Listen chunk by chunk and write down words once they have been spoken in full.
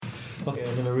Okay,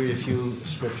 I'm going to read a few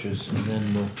scriptures and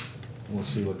then we'll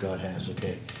see what God has,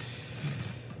 okay?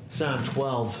 Psalm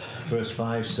 12, verse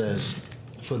 5 says,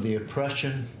 "For the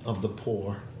oppression of the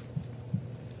poor,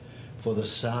 for the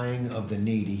sighing of the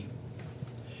needy,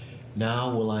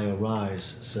 now will I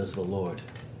arise, says the Lord.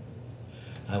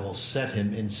 I will set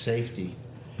him in safety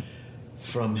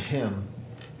from him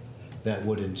that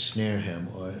would ensnare him,"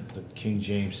 or the King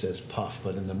James says puff,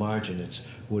 but in the margin it's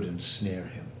would ensnare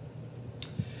him.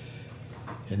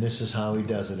 And this is how he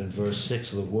does it in verse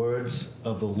 6. "The words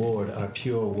of the Lord are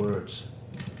pure words,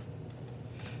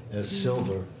 as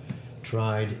silver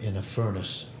tried in a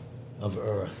furnace of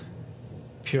earth,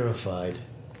 purified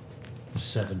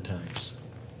 7 times."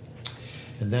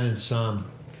 And then in Psalm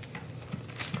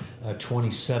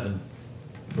 27,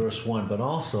 verse 1, but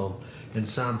also in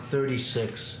Psalm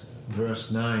 36,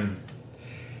 verse 9,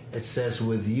 it says,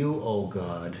 "With you, O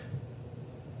God,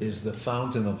 is the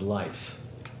fountain of life,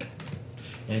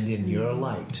 and in your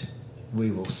light we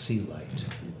will see light."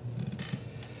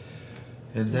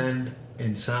 And then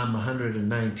in Psalm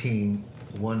 119,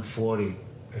 140,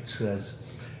 it says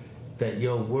that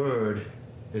your word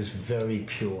is very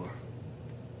pure.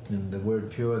 And the word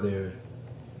pure there,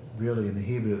 really in the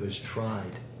Hebrew, is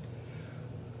tried,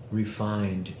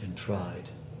 refined and tried.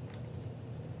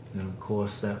 And of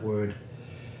course, that word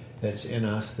that's in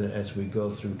us, that as we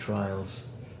go through trials,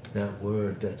 that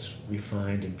word that's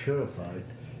refined and purified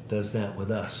does that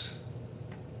with us.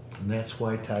 And that's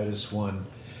why Titus 1,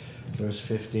 verse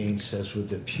 15 says, "With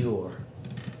the pure,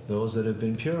 those that have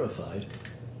been purified,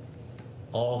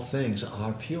 all things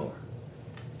are pure."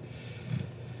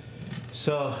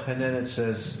 So, and then it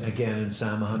says, again in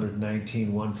Psalm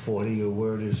 119, 140, "Your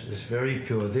word is very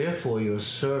pure. Therefore your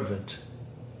servant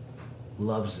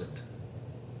loves it."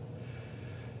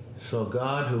 So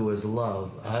God, who is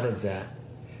love, out of that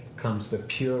comes the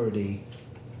purity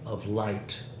of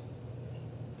light,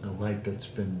 a light that's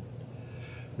been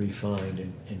refined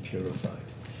and purified.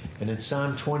 And in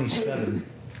Psalm 27,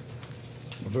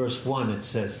 verse 1, it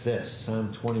says this,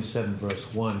 Psalm 27,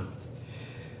 verse 1,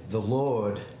 "The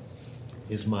Lord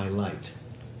is my light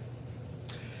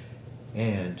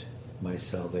and my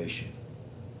salvation."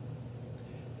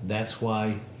 That's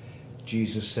why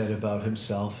Jesus said about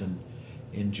himself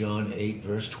in John 8,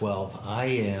 verse 12, "I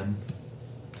am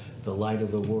the light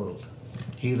of the world.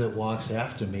 He that walks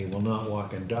after me will not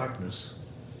walk in darkness,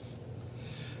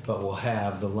 but will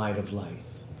have the light of life."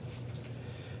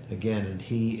 Again, and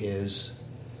he is,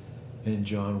 in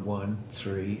John 1,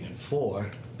 3, and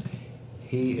 4,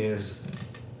 he is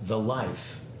the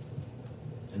life.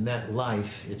 And that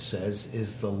life, it says,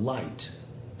 is the light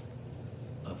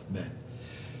of men.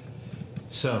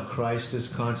 So Christ is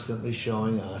constantly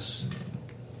showing us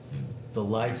the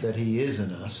life that he is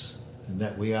in us and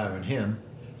that we are in him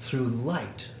through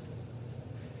light.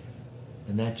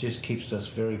 And that just keeps us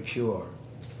very pure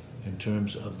in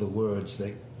terms of the words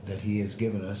that he has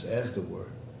given us as the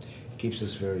word. It keeps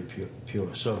us very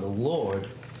pure. So the Lord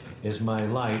is my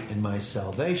light and my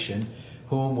salvation.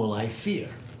 Whom will I fear?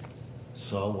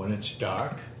 So when it's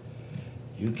dark,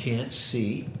 you can't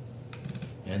see,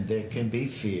 and there can be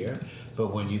fear.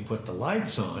 But when you put the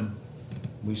lights on,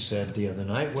 we said the other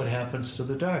night, what happens to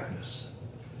the darkness?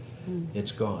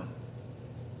 It's gone.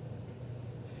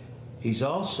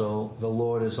 The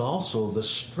Lord is also the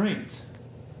strength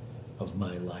of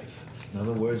my life. In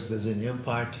other words, there's an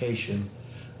impartation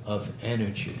of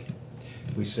energy.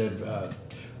 We said,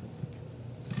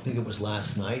 I think it was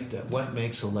last night, that what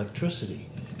makes electricity?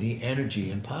 The energy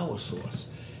and power source.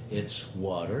 It's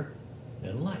water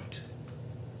and light.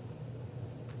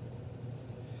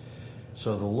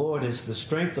 So the Lord is the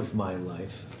strength of my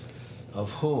life.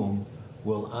 Of whom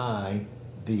will I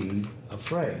be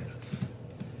afraid?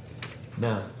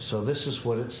 Now, so this is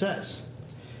what it says.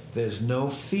 There's no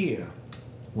fear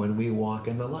when we walk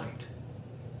in the light.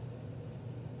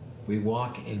 We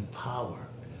walk in power.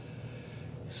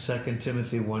 2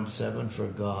 Timothy 1:7, "For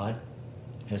God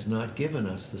has not given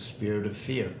us the spirit of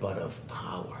fear, but of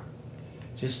power."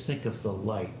 Just think of the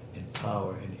light and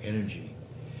power and energy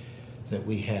that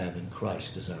we have in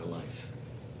Christ as our life.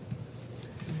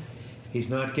 He's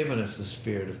not given us the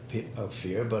spirit of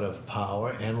fear, but of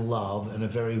power and love and a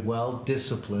very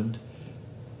well-disciplined,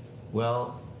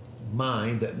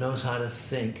 mind that knows how to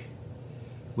think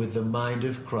with the mind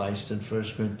of Christ in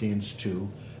 1 Corinthians 2,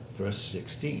 verse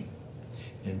 16.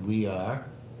 And we are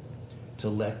to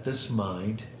let this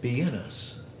mind be in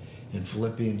us in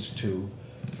Philippians 2,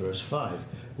 verse 5,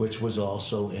 which was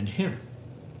also in him.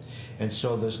 And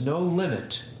so there's no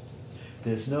limit.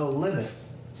 There's no limit,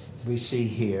 we see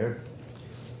here,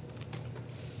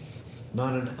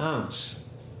 not an ounce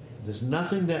There's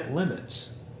nothing that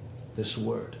limits this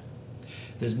word.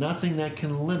 There's nothing that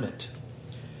can limit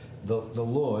the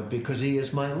Lord, because he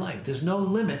is my light. There's no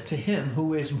limit to him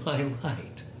who is my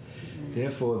light.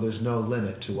 Therefore, there's no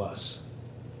limit to us.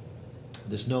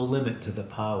 There's no limit to the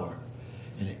power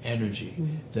and energy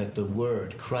that the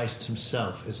Word, Christ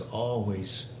himself, is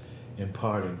always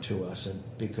imparting to us, and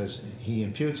because he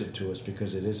imputes it to us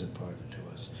because it is imparted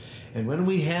to us. And when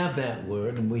we have that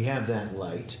Word and we have that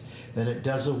light, then it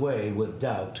does away with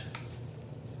doubt.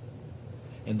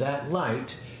 And that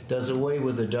light does away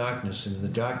with the darkness, and the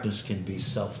darkness can be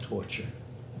self-torture.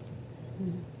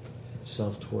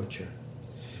 Self-torture.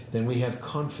 Then we have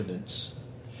confidence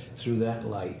through that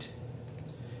light.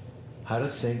 How to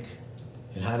think,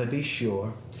 and how to be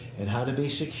sure, and how to be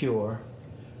secure,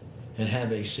 and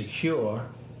have a secure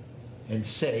and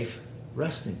safe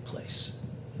resting place.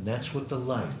 And that's what the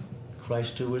light,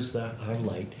 Christ who is our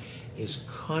light, is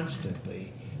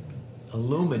constantly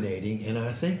illuminating in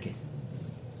our thinking.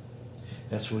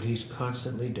 That's what he's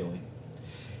constantly doing.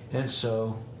 And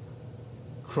so,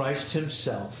 Christ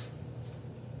himself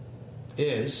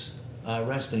is our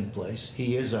resting place.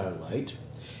 He is our light.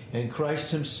 And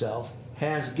Christ himself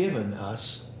has given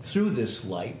us, through this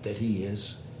light that he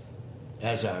is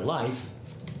as our life,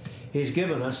 he's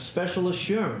given us special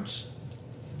assurance.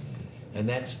 And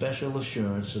that special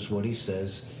assurance is what he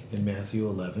says in Matthew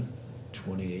 11,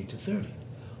 28 to 30.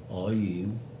 All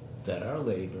you that are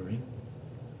laboring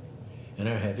and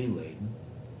are heavy laden,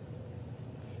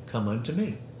 come unto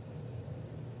me.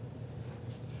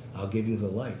 I'll give you the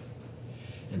light.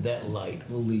 And that light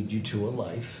will lead you to a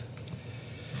life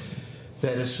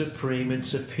that is supreme and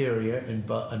superior and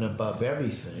above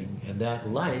everything. And that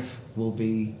life will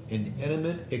be an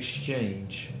intimate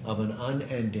exchange of an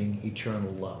unending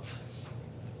eternal love.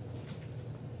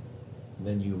 And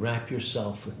then you wrap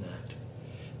yourself in that.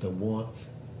 The warmth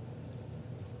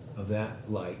of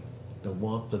that light, the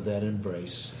warmth of that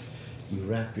embrace, you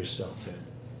wrap yourself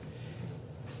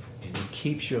in. And it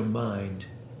keeps your mind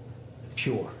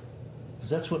pure. Because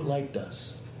that's what light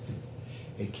does.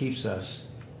 It keeps us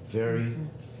very,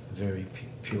 very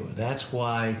pure. That's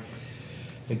why,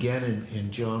 again,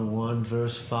 in John 1,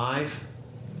 verse 5,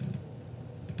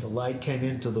 the light came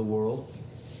into the world,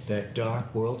 that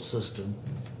dark world system,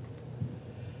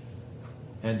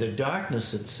 and the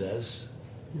darkness, it says,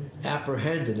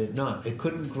 apprehended it not. It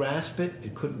couldn't grasp it.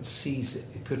 It couldn't seize it.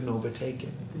 It couldn't overtake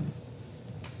it.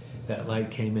 That light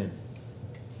came in.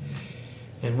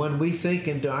 And when we think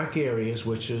in dark areas,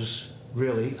 which is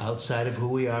really outside of who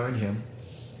we are in him,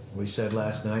 we said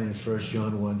last night in 1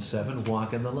 John 1:7,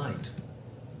 walk in the light,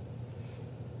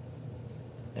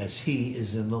 as he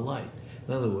is in the light.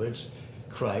 In other words,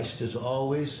 Christ is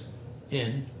always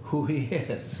in who he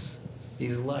is.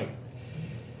 He's light.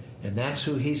 And that's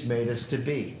who he's made us to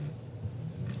be.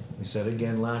 We said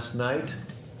again last night,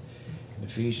 in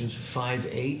Ephesians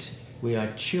 5:8, we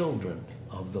are children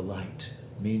of the light,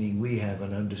 meaning we have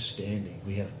an understanding,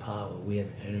 we have power, we have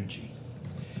energy.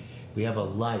 We have a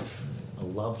life, a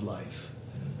love life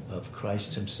of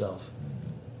Christ himself.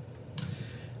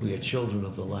 We are children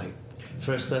of the light.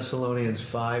 1 Thessalonians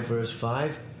 5, verse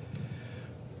 5,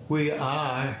 we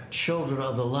are children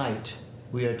of the light.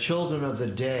 We are children of the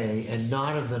day and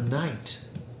not of the night,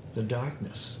 the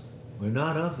darkness. We're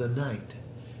not of the night.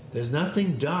 There's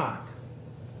nothing dark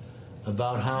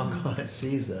about how God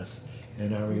sees us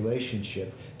and our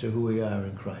relationship to who we are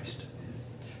in Christ.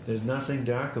 There's nothing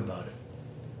dark about it.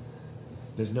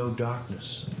 There's no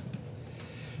darkness.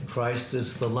 Christ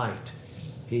is the light.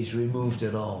 He's removed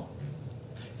it all.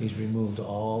 He's removed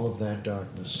all of that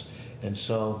darkness. And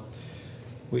so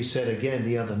we said again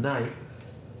the other night,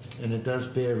 and it does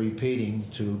bear repeating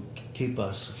to keep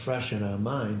us fresh in our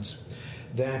minds,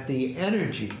 that the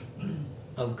energy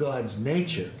of God's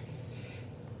nature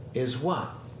is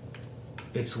what?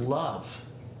 It's love.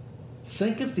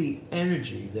 Think of the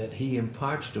energy that he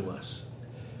imparts to us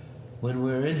when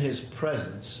we're in his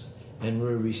presence and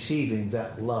we're receiving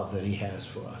that love that he has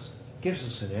for us. It gives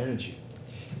us an energy.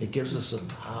 It gives us a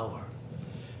power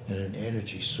and an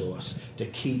energy source to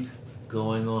keep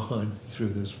going on through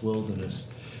this wilderness,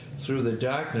 through the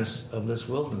darkness of this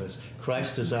wilderness.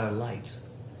 Christ is our light.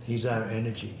 He's our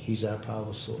energy. He's our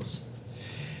power source.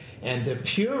 And the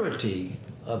purity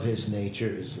of his nature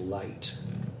is light.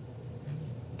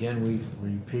 Again, we've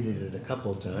repeated it a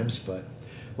couple of times, but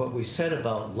what we said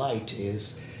about light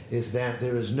is that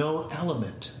there is no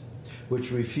element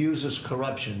which refuses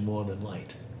corruption more than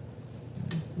light.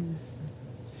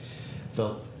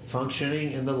 The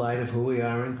functioning in the light of who we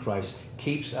are in Christ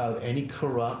keeps out any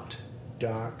corrupt,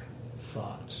 dark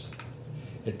thoughts.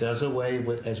 It does away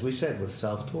with, as we said, with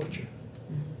self-torture.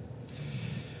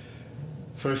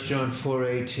 1 John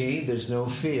 4:18, there's no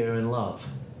fear in love.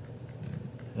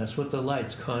 That's what the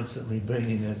light's constantly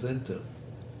bringing us into.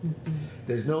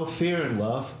 There's no fear in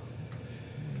love.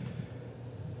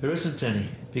 There isn't any,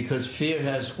 because fear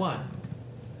has what?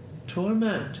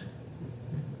 Torment.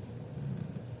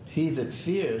 He that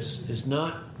fears is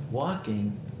not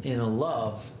walking in a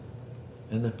love,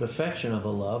 in the perfection of a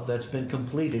love that's been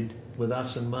completed with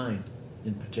us in mind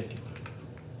in particular.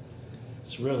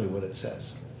 It's really what it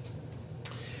says.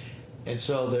 And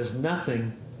so there's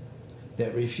nothing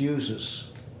that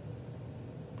refuses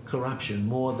corruption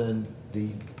more than the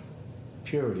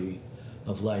purity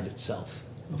of light itself,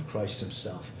 of Christ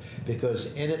himself.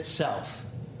 Because in itself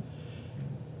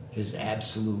is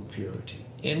absolute purity.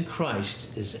 In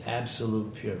Christ is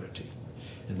absolute purity.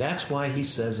 And that's why he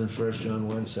says in 1 John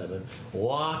 1:7,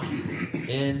 walk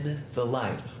in the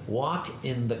light. Walk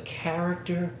in the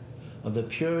character of the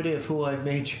purity of who I've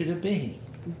made you to be.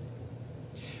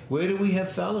 Where do we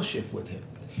have fellowship with him?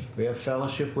 We have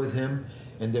fellowship with him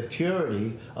in the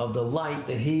purity of the light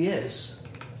that he is.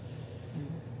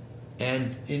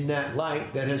 And in that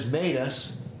light that has made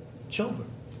us children.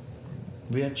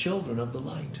 We are children of the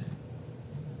light.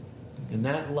 And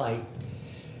that light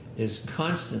is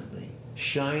constantly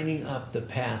shining up the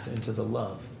path into the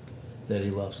love that he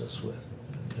loves us with.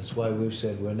 That's why we've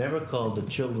said we're never called the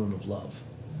children of love.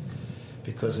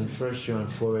 Because in 1 John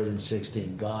 4:8 and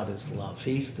 16, God is love.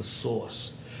 He's the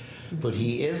source. But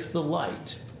he is the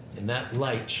light. And that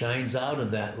light shines out of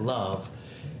that love.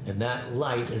 And that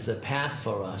light is a path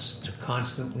for us to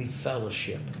constantly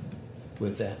fellowship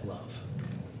with that love.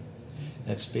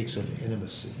 That speaks of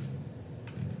intimacy.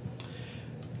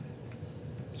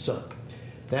 So,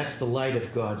 that's the light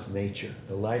of God's nature,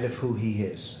 the light of who he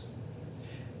is.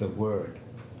 The Word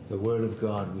of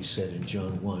God, we said in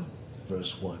John 1,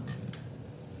 verse 1.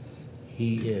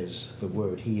 He is the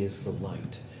Word, he is the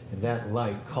light. And that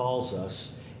light calls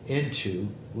us into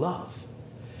love.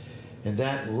 And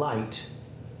that light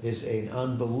is an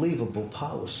unbelievable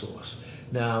power source.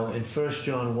 Now, in 1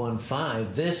 John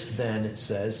 1:5, this then, it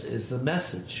says, is the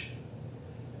message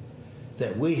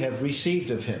that we have received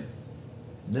of him.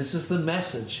 And this is the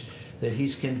message that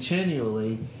he's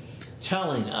continually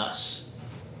telling us,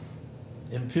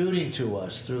 imputing to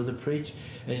us through the preach,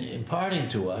 and imparting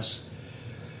to us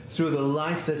through the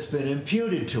life that's been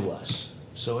imputed to us.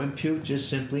 So impute just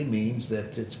simply means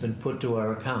that it's been put to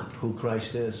our account, who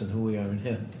Christ is and who we are in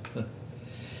him.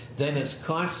 Then it's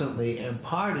constantly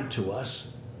imparted to us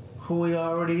who we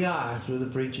already are through the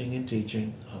preaching and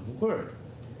teaching of the Word.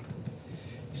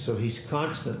 So he's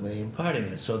constantly imparting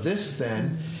it. So this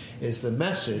then is the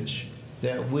message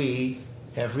that we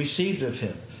have received of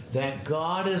him. That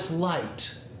God is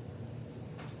light.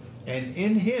 And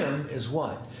in him is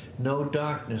what? No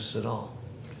darkness at all.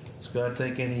 Does God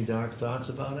think any dark thoughts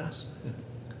about us?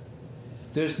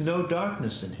 There's no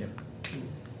darkness in him.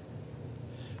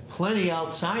 Plenty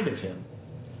outside of him,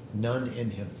 none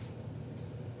in him.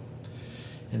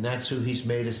 And that's who he's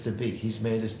made us to be. He's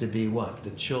made us to be what?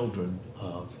 The children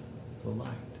of the light.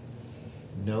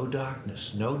 No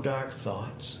darkness, no dark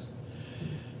thoughts,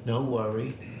 no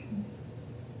worry,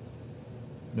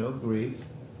 no grief,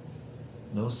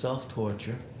 no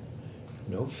self-torture,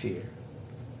 no fear.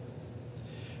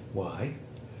 Why?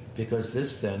 Because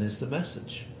this then is the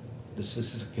message. This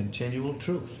is the continual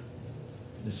truth.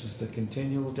 This is the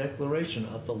continual declaration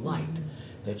of the light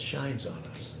that shines on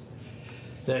us.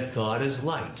 That God is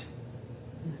light.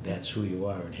 That's who you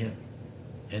are in him.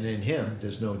 And in him,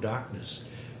 there's no darkness.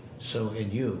 So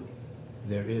in you,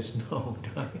 there is no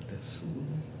darkness.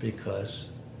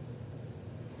 Because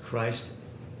Christ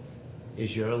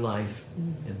is your life.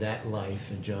 And that life,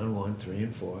 in John 1, 3,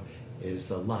 and 4, is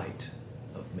the light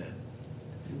of men.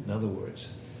 In other words,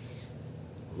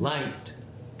 light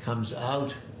comes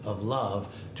out of love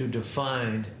to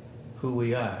define who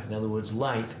we are. In other words,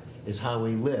 light is how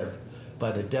we live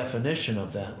by the definition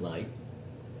of that light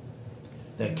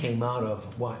that came out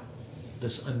of what?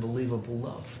 This unbelievable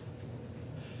love.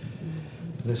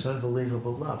 This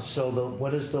unbelievable love. So what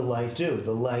does the light do?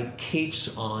 The light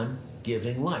keeps on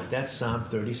giving light. That's Psalm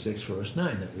 36, verse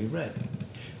 9 that we read.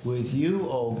 With you,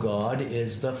 O God,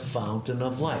 is the fountain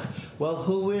of life. Well,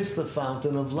 who is the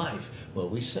fountain of life? Well,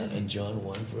 we said in John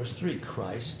 1, verse 3,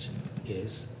 Christ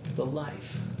is the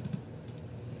life.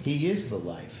 He is the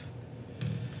life.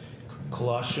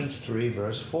 Colossians 3,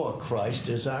 verse 4, Christ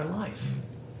is our life.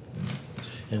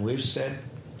 And we've said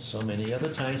so many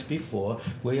other times before,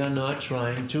 we are not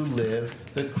trying to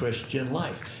live the Christian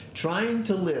life. Trying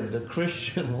to live the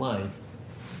Christian life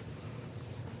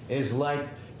is like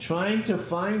trying to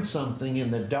find something in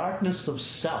the darkness of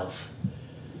self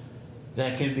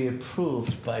that can be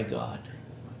approved by God.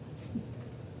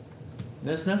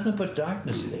 There's nothing but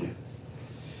darkness there.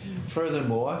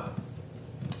 Furthermore,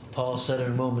 Paul said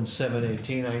in Romans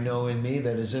 7:18, I know in me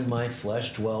that is in my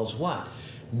flesh dwells what?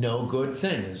 No good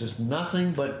thing. There's just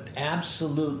nothing but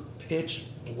absolute pitch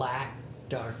black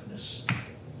darkness.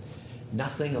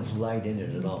 Nothing of light in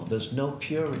it at all. There's no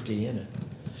purity in it.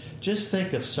 Just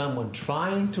think of someone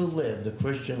trying to live the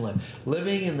Christian life,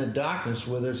 living in the darkness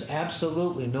where there's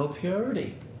absolutely no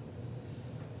purity.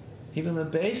 Even the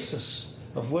basis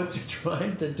of what they're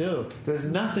trying to do, there's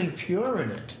nothing pure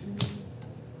in it.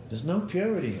 There's no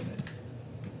purity in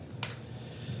it.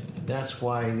 That's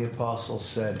why the apostle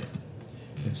said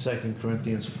in 2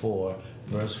 Corinthians 4,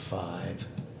 verse 5,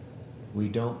 we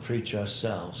don't preach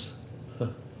ourselves,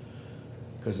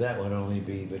 because that would only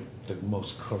be the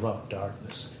most corrupt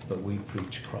darkness, but we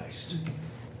preach Christ.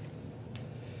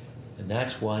 And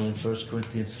that's why in 1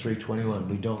 Corinthians 3:21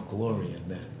 we don't glory in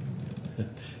men,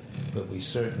 but we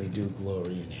certainly do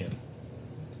glory in him.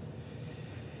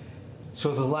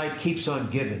 So the light keeps on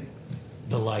giving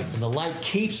the light, and the light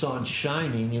keeps on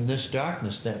shining in this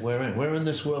darkness that we're in. We're in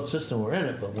this world system, we're in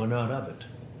it, but we're not of it.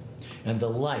 And the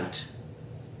light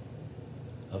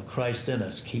of Christ in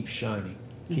us keeps shining,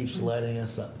 keeps lighting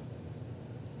us up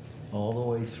all the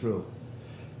way through.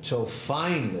 So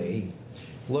finally,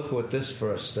 look what this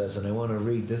verse says, and I want to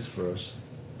read this verse,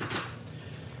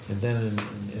 and then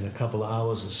in a couple of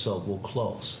hours or so we'll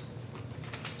close.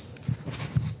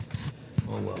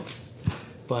 Oh well.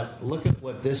 But look at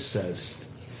what this says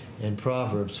in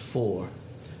Proverbs 4,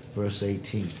 verse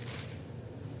 18.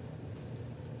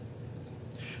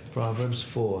 Proverbs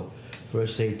 4,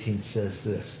 verse 18 says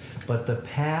this, but the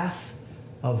path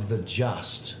of the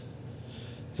just,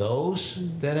 those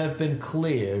that have been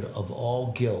cleared of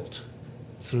all guilt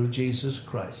through Jesus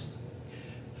Christ,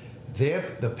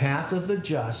 the path of the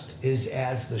just is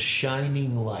as the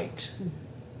shining light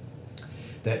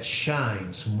that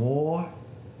shines more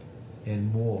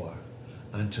and more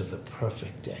unto the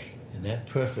perfect day. And that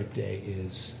perfect day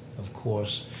is, of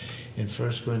course, in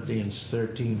 1 Corinthians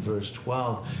 13, verse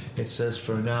 12, it says,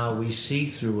 for now we see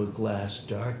through a glass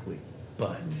darkly,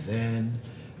 but then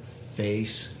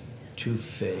face to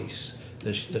face.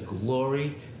 The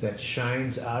glory that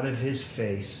shines out of his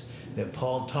face that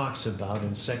Paul talks about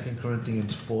in 2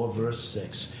 Corinthians 4, verse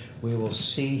 6, we will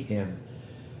see him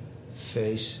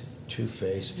face to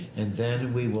face, and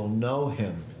then we will know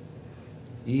him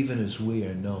even as we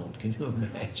are known. Can you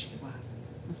imagine?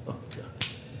 Oh, God.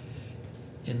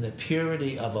 In the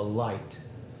purity of a light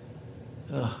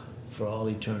for all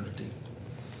eternity.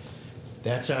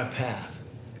 That's our path.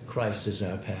 Christ is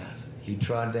our path. He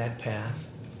trod that path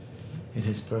in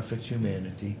his perfect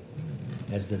humanity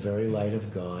as the very light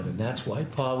of God. And that's why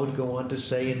Paul would go on to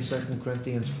say in 2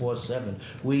 Corinthians 4:7,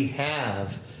 we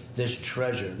have this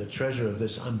treasure, the treasure of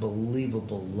this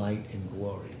unbelievable light and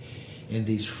glory in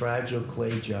these fragile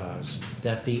clay jars,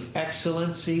 that the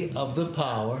excellency of the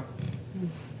power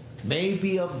may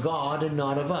be of God and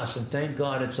not of us. And thank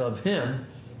God it's of him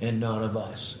and not of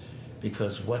us.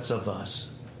 Because what's of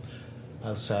us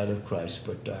outside of Christ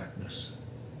but darkness?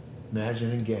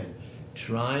 Imagine again,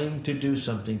 trying to do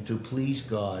something to please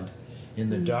God in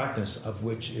the darkness of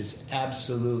which is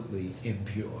absolutely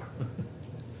impure.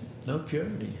 No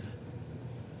purity in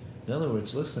it. In other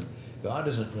words, listen, God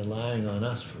isn't relying on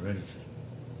us for anything.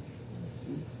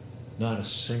 Not a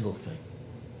single thing.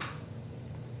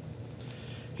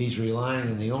 He's relying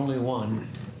on the only one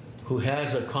who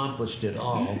has accomplished it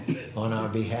all on our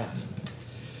behalf.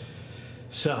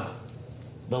 So,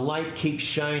 the light keeps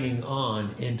shining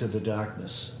on into the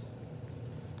darkness.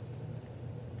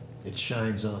 It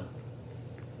shines on.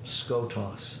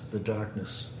 Skotos, the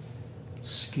darkness.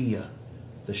 Skia,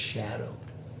 the shadow.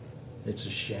 It's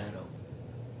a shadow.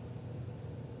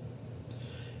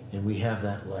 And we have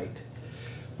that light.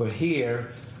 But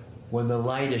here, when the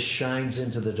light shines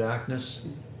into the darkness,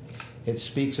 it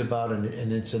speaks about,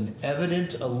 and it's an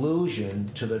evident allusion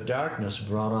to the darkness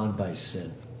brought on by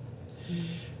sin.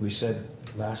 We said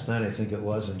last night, I think it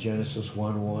was, in Genesis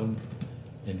 1:1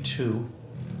 and 2,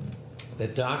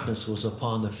 that darkness was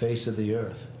upon the face of the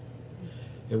earth.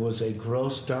 It was a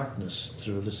gross darkness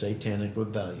through the satanic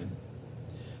rebellion.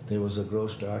 There was a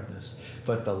gross darkness.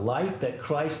 But the light that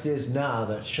Christ is now,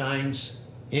 that shines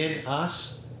in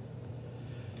us,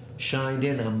 shined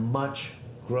in a much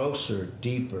grosser,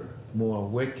 deeper, more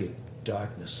wicked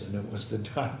darkness, and it was the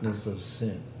darkness of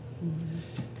sin.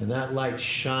 And that light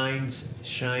shined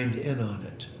in on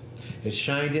it. It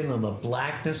shined in on the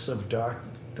blackness of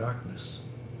darkness.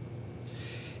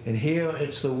 And here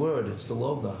it's the Word, it's the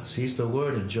Logos. He's the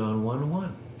Word in John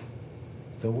 1:1.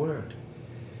 The Word.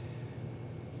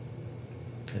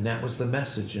 And that was the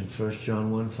message in 1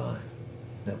 John 1:5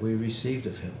 that we received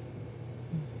of him.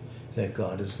 That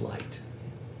God is light.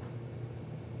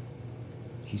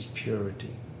 He's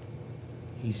purity.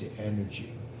 He's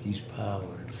energy. He's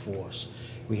power and force.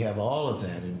 We have all of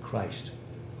that in Christ,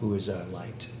 who is our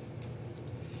light.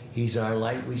 He's our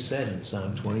light, we said in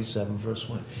Psalm 27, verse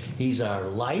 1. He's our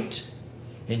light,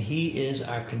 and he is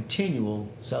our continual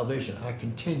salvation, our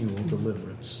continual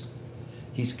deliverance.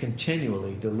 He's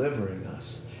continually delivering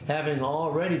us. Having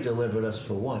already delivered us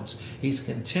for once, he's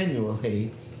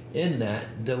continually in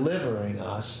that delivering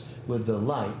us with the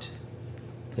light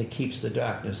that keeps the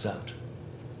darkness out.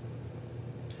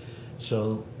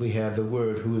 So we have the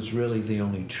Word, who is really the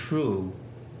only true,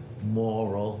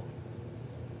 moral,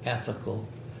 ethical,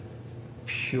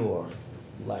 pure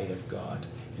light of God.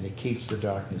 And it keeps the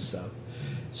darkness out.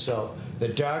 So the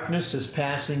darkness is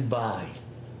passing by.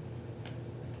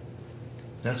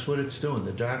 That's what it's doing.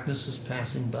 The darkness is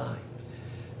passing by.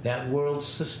 That world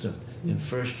system in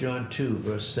 1 John 2,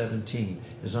 verse 17,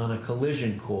 is on a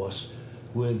collision course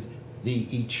with the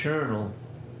eternal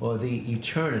or the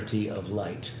eternity of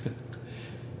light.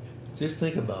 Just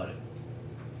think about it.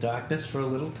 Darkness for a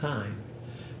little time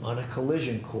on a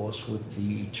collision course with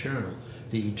the eternal,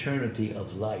 the eternity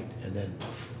of light, and then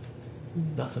poof,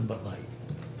 nothing but light.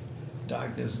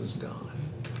 Darkness is gone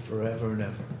forever and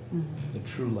ever. The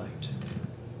true light.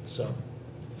 So,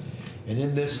 and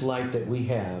in this light that we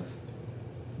have,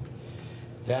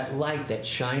 that light that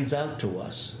shines out to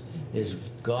us is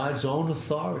God's own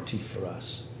authority for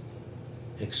us,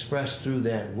 expressed through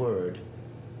that Word,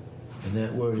 and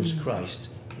that Word is Christ,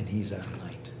 and he's our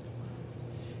light.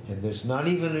 And there's not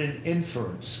even an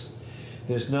inference.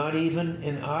 There's not even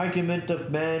an argument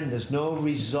of men. There's no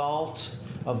result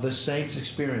of the saints'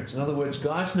 experience. In other words,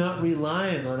 God's not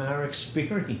relying on our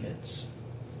experience.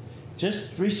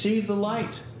 Just receive the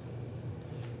light.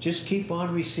 Just keep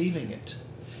on receiving it.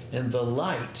 And the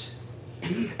light,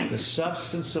 the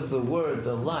substance of the Word,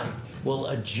 the light, will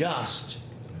adjust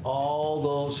all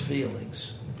those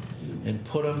feelings and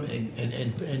put them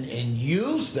and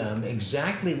use them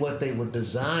exactly what they were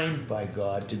designed by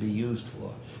God to be used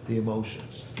for, the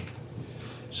emotions.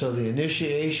 So the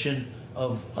initiation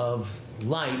of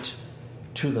light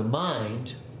to the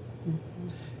mind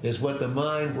is what the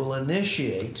mind will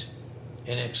initiate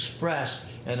and express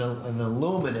and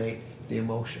illuminate the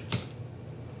emotions.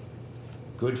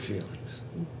 Good feelings.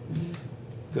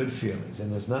 Good feelings.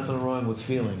 And there's nothing wrong with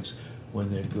feelings when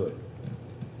they're good.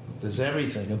 There's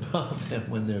everything about them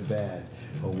when they're bad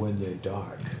or when they're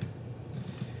dark.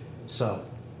 So,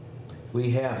 we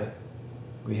have it.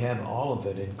 We have all of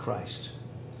it in Christ.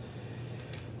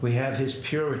 We have his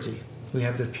purity. We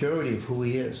have the purity of who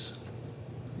he is.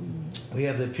 We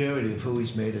have the purity of who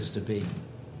he's made us to be.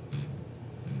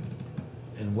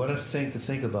 And what a thing to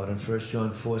think about in 1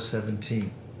 John 4:17.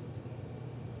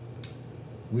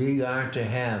 We are to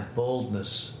have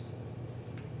boldness.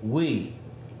 We.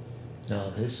 Now,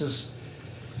 this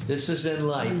is in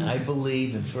light, I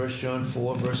believe, in 1 John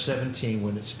 4, verse 17,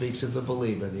 when it speaks of the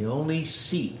believer. The only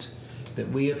seat that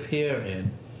we appear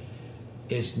in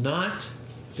is not,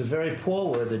 it's a very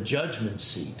poor word, the judgment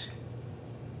seat.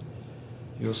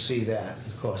 You'll see that,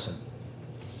 of course,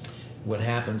 what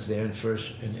happens there in 1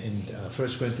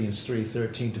 Corinthians 3,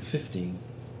 13 to 15.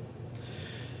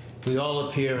 We all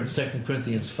appear in 2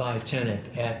 Corinthians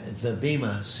 5:10 at the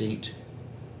Bema seat.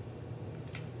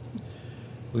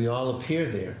 We all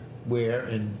appear there, where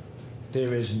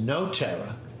there is no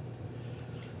terror.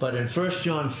 But in 1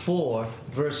 John 4,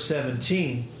 verse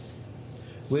 17,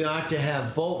 we ought to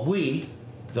have both, we,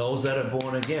 those that are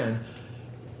born again,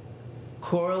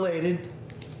 correlated,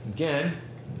 again,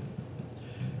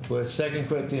 with 2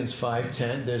 Corinthians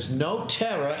 5:10. There's no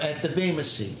terror at the Bema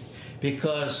seat,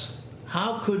 because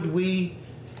how could we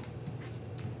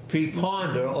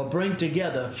preponder or bring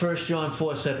together 1 John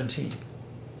 4:17?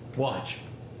 Watch.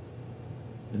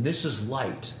 And this is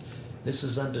light. This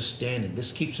is understanding.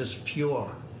 This keeps us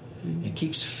pure. It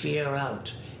keeps fear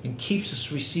out. And keeps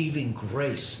us receiving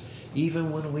grace,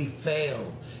 even when we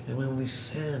fail and when we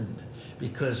sin.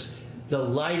 Because the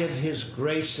light of his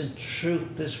grace and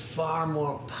truth is far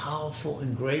more powerful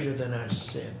and greater than our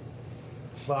sin.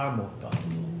 Far more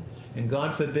powerful. And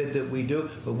God forbid that we do,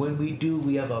 but when we do,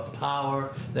 we have a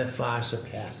power that far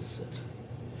surpasses it.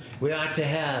 We ought to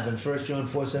have, in 1 John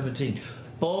 4:17,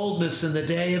 boldness in the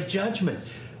day of judgment.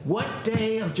 What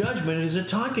day of judgment is it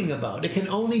talking about? It can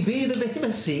only be the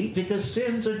Bema seat, because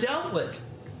sins are dealt with.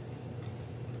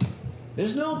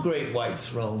 There's no great white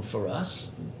throne for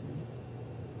us.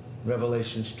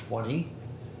 Revelations 20,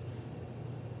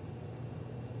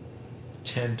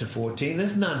 10 to 14.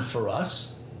 There's none for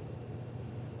us.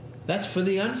 That's for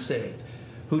the unsaved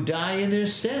who die in their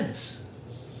sins.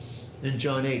 In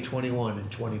John 8:21 and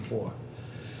 24.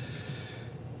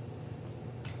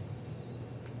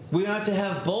 We are to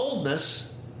have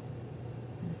boldness.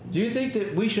 Do you think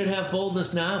that we should have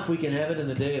boldness now if we can have it in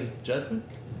the day of judgment?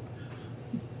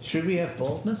 Should we have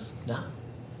boldness? No.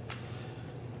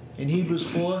 In Hebrews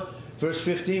 4, verse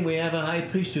 15, we have a high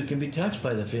priest who can be touched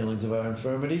by the feelings of our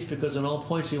infirmities, because in all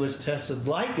points he was tested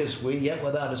like as we, yet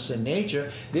without a sin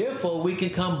nature. Therefore we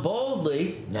can come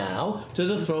boldly now to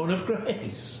the throne of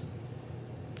grace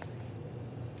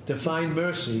to find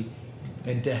mercy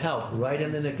and to help right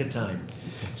in the nick of time.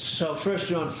 So 1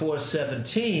 John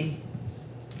 4:17,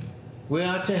 we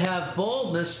ought to have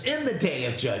boldness in the day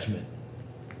of judgment.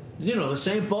 You know, the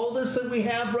same boldness that we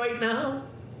have right now,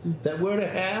 that we're to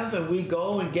have, and we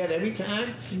go and get every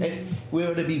time, and we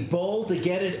are to be bold to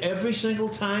get it every single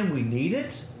time we need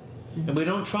it, and we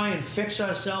don't try and fix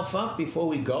ourselves up before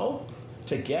we go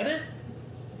to get it,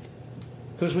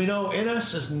 because we know in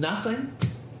us is nothing.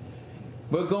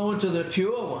 We're going to the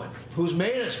pure one who's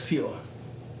made us pure.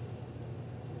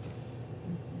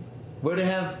 We're to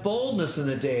have boldness in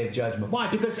the day of judgment. Why?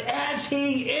 Because as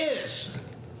he is,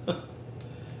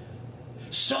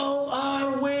 so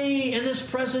are we in this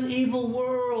present evil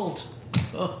world.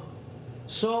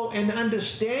 So in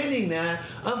understanding that,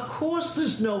 of course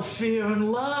there's no fear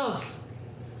in love.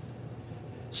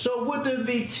 So would there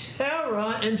be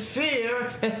terror and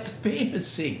fear at the Bema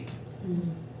seat?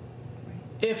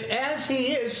 If as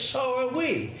he is, so are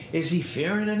we. Is he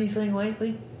fearing anything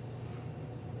lately?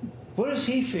 What is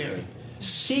he fearing?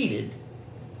 Seated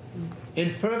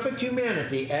in perfect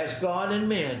humanity as God and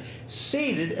man,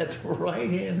 seated at the right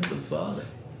hand of the Father.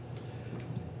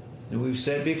 And we've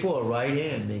said before, right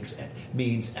hand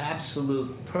means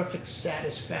absolute perfect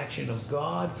satisfaction of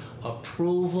God,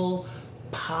 approval,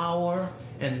 power,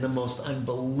 and the most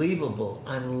unbelievable,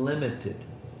 unlimited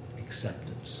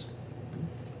acceptance.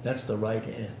 That's the right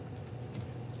hand.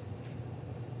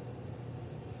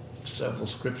 Several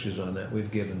scriptures on that we've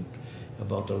given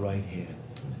about the right hand.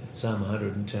 Psalm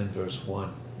 110, verse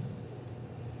 1.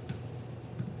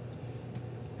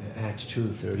 Acts 2,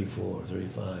 34,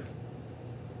 35.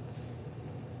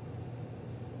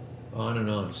 On and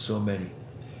on, so many.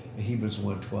 Hebrews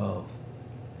 1:12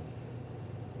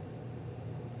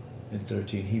 and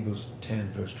 13. Hebrews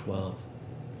 10, verse 12.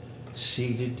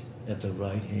 Seated at the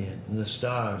right hand. And the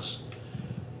stars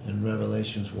in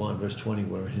Revelations 1, verse 20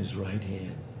 were in his right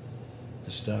hand.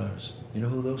 The stars. You know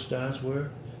who those stars were?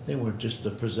 They weren't just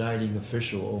the presiding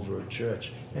official over a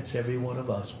church. That's every one of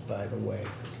us, by the way.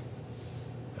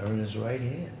 Are in his right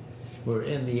hand. We're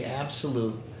in the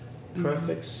absolute,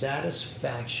 perfect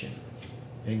satisfaction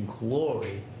and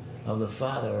glory of the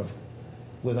Father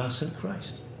with us in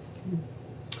Christ.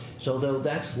 So though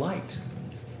that's light,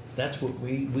 that's what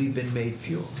we've been made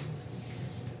pure.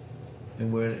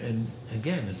 And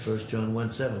again in 1 John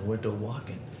 1:7, we're to walk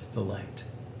in the light.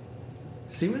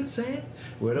 See what it's saying?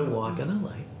 We're to walk in the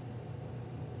light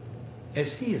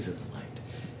as he is in the light.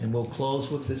 And we'll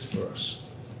close with this verse.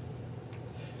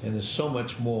 And there's so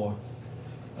much more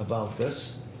about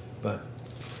this, but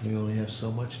we only have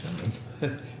so much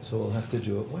time. So we'll have to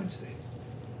do it Wednesday.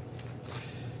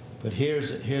 But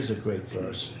here's a great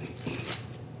verse.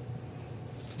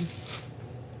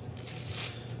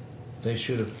 They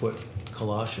should have put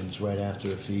Colossians right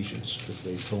after Ephesians because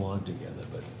they belong together,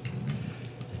 but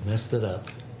they messed it up.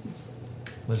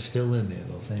 But it's still in there,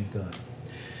 though, thank God.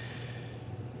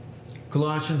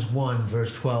 Colossians 1,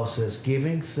 verse 12 says,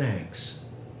 giving thanks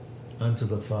unto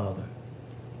the Father,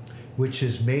 which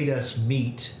has made us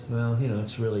meet. Well,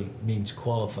 it really means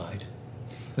qualified.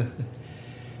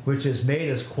 Which has made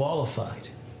us qualified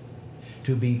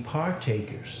to be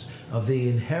partakers of the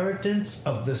inheritance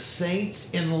of the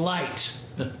saints in light.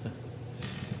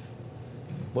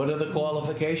 What are the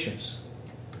qualifications?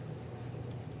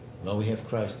 Well, we have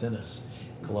Christ in us.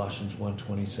 Colossians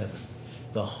 1:27.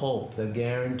 The hope, the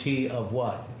guarantee of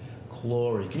what?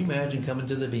 Glory. Can you imagine coming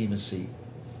to the Bema seat?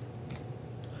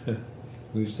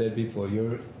 We've said before,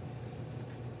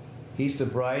 he's the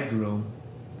bridegroom.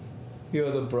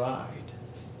 You're the bride.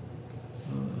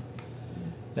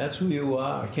 That's who you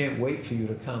are. I can't wait for you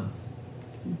to come.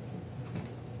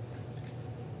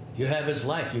 You have his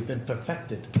life. You've been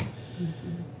perfected.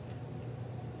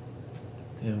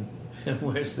 And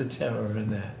where's the terror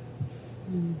in that?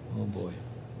 Oh boy.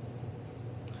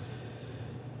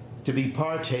 To be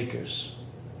partakers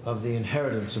of the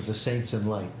inheritance of the saints in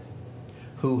light,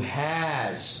 who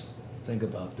has, think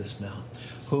about this now,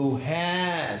 who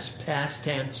has, past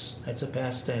tense, that's a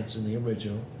past tense in the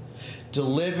original,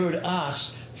 delivered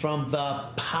us from the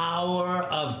power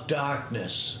of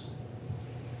darkness.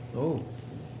 Oh.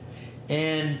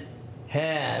 And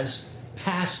has,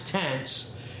 past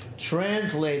tense,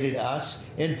 translated us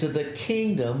into the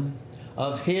kingdom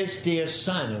of his dear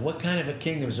Son. And what kind of a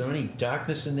kingdom? Is there any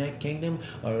darkness in that kingdom?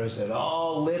 Or is it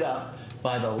all lit up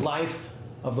by the life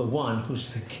of the one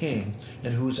who's the king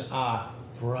and who's our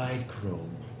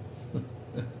bridegroom?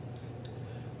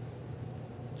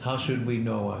 How should we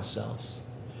know ourselves?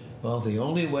 Well, the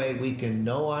only way we can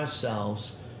know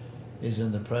ourselves is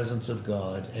in the presence of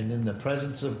God. And in the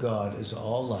presence of God is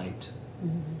all light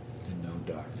and no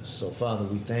darkness. So, Father,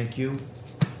 we thank you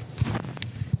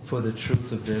for the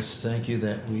truth of this. Thank you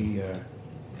that we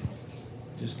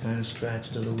just kind of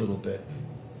scratched it a little bit.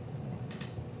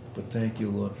 But thank you,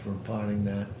 Lord, for imparting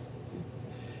that.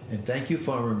 And thank you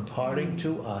for imparting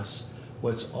to us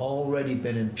what's already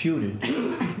been imputed,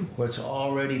 what's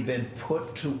already been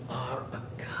put to our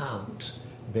account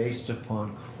based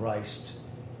upon Christ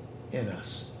in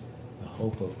us, the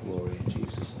hope of glory in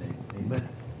Jesus' name. Amen.